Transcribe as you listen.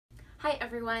Hi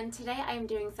everyone, today I am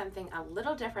doing something a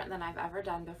little different than I've ever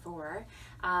done before.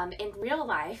 In real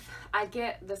life, I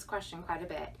get this question quite a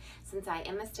bit. Since I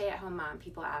am a stay-at-home mom,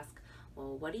 people ask,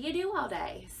 well, what do you do all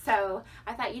day? So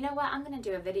I thought, you know what, I'm going to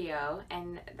do a video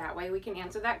and that way we can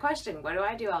answer that question. What do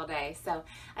I do all day? So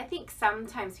I think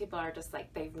sometimes people are just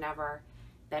like, they've never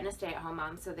been a stay-at-home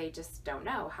mom, so they just don't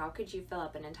know. How could you fill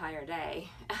up an entire day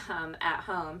at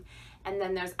home? And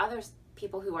then there's other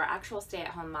people who are actual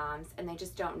stay-at-home moms and they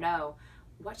just don't know,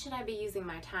 what should I be using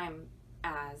my time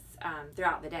as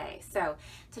throughout the day? So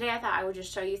today I thought I would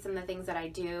just show you some of the things that I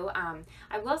do.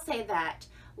 I will say that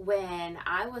when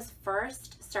I was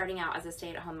first starting out as a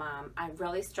stay-at-home mom, I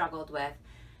really struggled with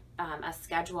a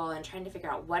schedule and trying to figure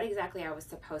out what exactly I was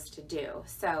supposed to do.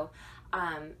 So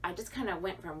I just kind of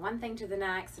went from one thing to the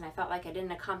next and I felt like I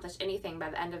didn't accomplish anything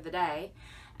by the end of the day.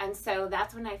 And so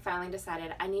that's when I finally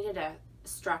decided I needed a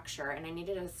structure and I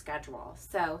needed a schedule.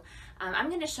 So I'm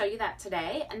going to show you that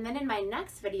today, and then in my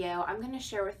next video I'm going to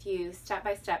share with you step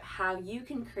by step how you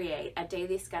can create a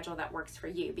daily schedule that works for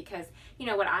you, because you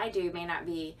know what I do may not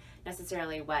be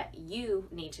necessarily what you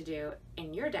need to do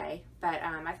in your day, but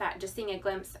I thought just seeing a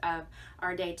glimpse of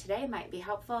our day today might be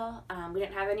helpful. We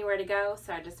didn't have anywhere to go,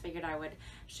 so I just figured I would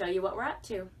show you what we're up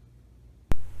to.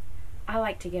 I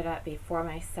like to get up before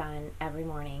my son every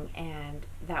morning, and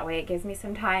that way it gives me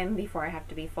some time before I have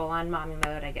to be full on mommy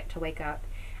mode. I get to wake up,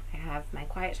 I have my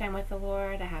quiet time with the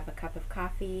Lord, I have a cup of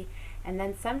coffee, and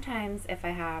then sometimes if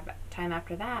I have time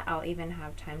after that, I'll even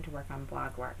have time to work on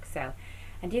blog work. So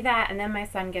I do that, and then my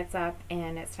son gets up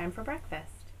and it's time for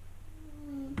breakfast.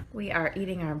 We are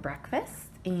eating our breakfast,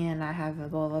 and I have a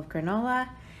bowl of granola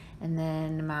and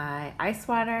then my ice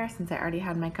water since I already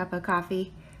had my cup of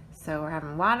coffee. So we're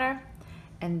having water.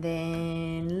 And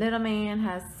then little man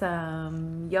has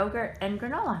some yogurt and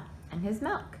granola and his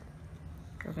milk.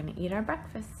 We're gonna eat our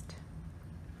breakfast.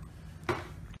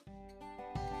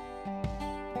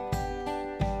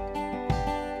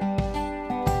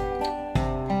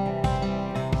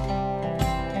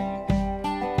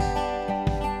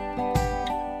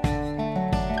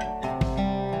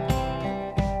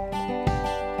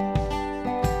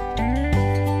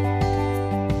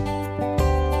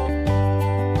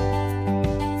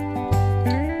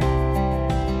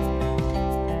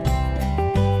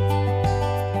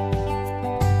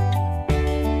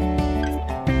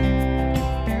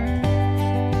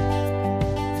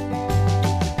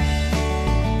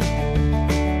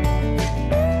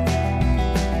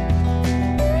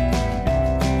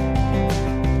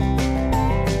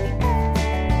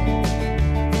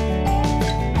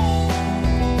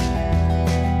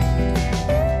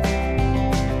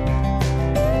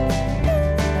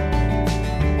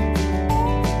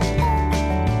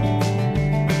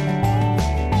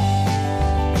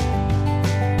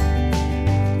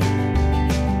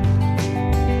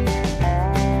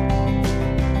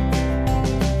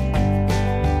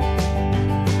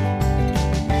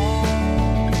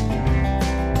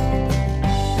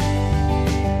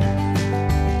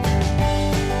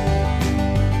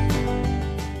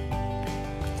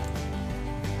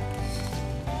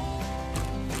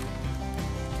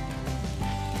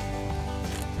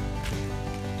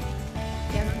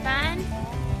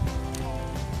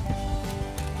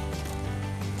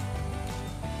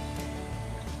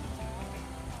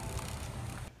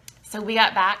 So we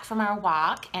got back from our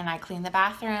walk and I cleaned the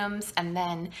bathrooms and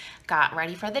then got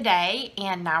ready for the day,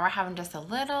 and now we're having just a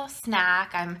little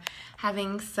snack. I'm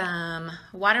having some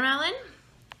watermelon,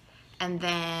 and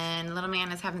then little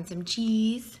man is having some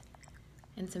cheese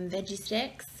and some veggie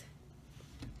sticks,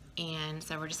 and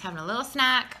so we're just having a little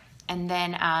snack, and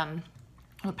then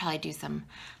we'll probably do some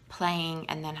playing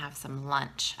and then have some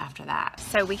lunch after that.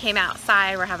 So we came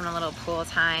outside, we're having a little pool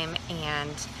time,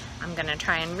 and I'm gonna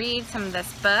try and read some of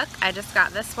this book. I just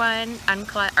got this one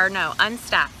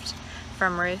unstuffed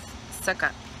from Ruth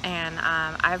Sukup, and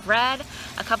I've read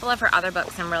a couple of her other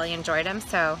books and really enjoyed them,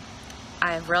 so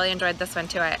I've really enjoyed this one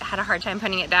too. I had a hard time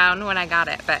putting it down when I got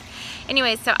it, but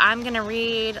anyway, so I'm gonna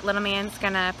read, little man's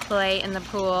gonna play in the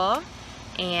pool,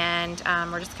 and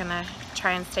we're just gonna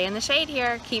try and stay in the shade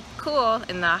here, keep cool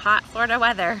in the hot Florida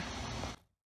weather.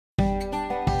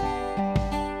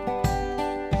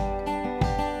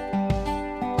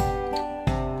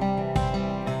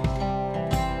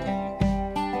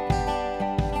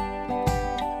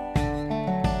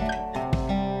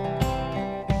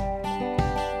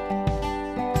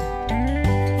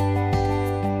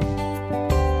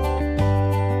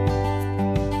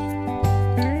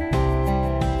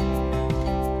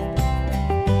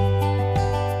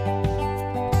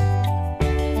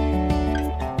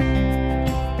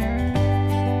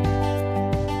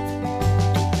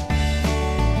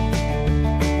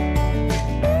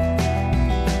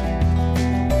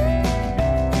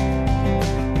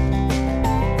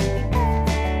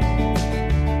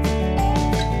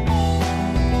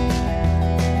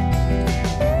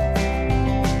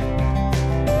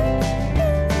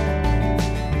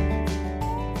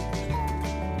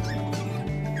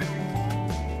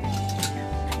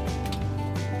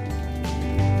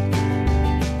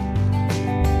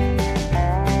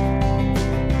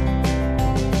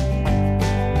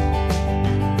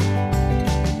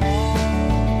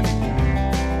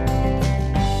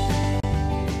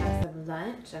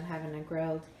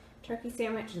 turkey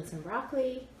sandwich and some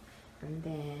broccoli. And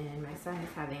then my son is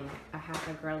having a half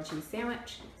a grilled cheese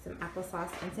sandwich, some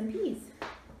applesauce, and some peas.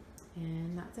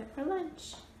 And that's it for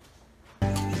lunch.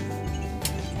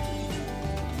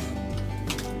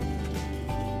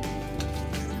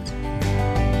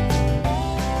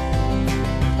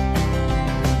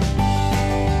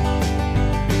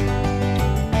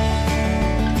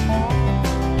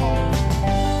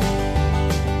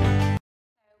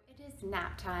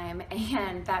 Nap time,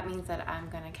 and that means that I'm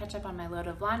going to catch up on my load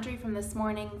of laundry from this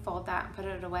morning, fold that and put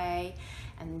it away,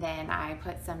 and then I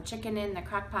put some chicken in the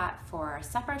crock pot for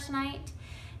supper tonight,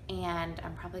 and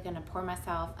I'm probably going to pour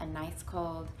myself a nice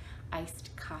cold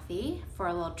iced coffee for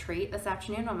a little treat this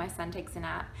afternoon when my son takes a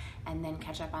nap, and then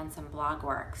catch up on some blog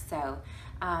work. So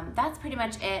that's pretty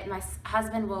much it. My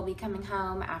husband will be coming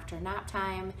home after nap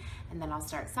time, and then I'll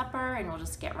start supper, and we'll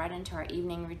just get right into our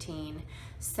evening routine.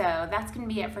 So that's going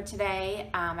to be it for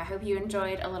today. I hope you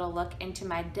enjoyed a little look into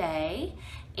my day,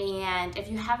 and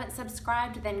if you haven't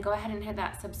subscribed, then go ahead and hit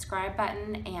that subscribe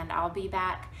button, and I'll be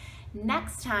back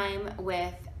next time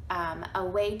with a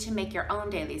way to make your own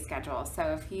daily schedule.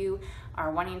 So if you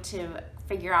are wanting to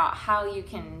figure out how you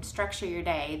can structure your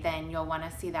day, then you'll want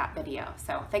to see that video.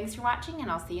 So thanks for watching,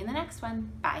 and I'll see you in the next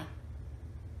one. Bye.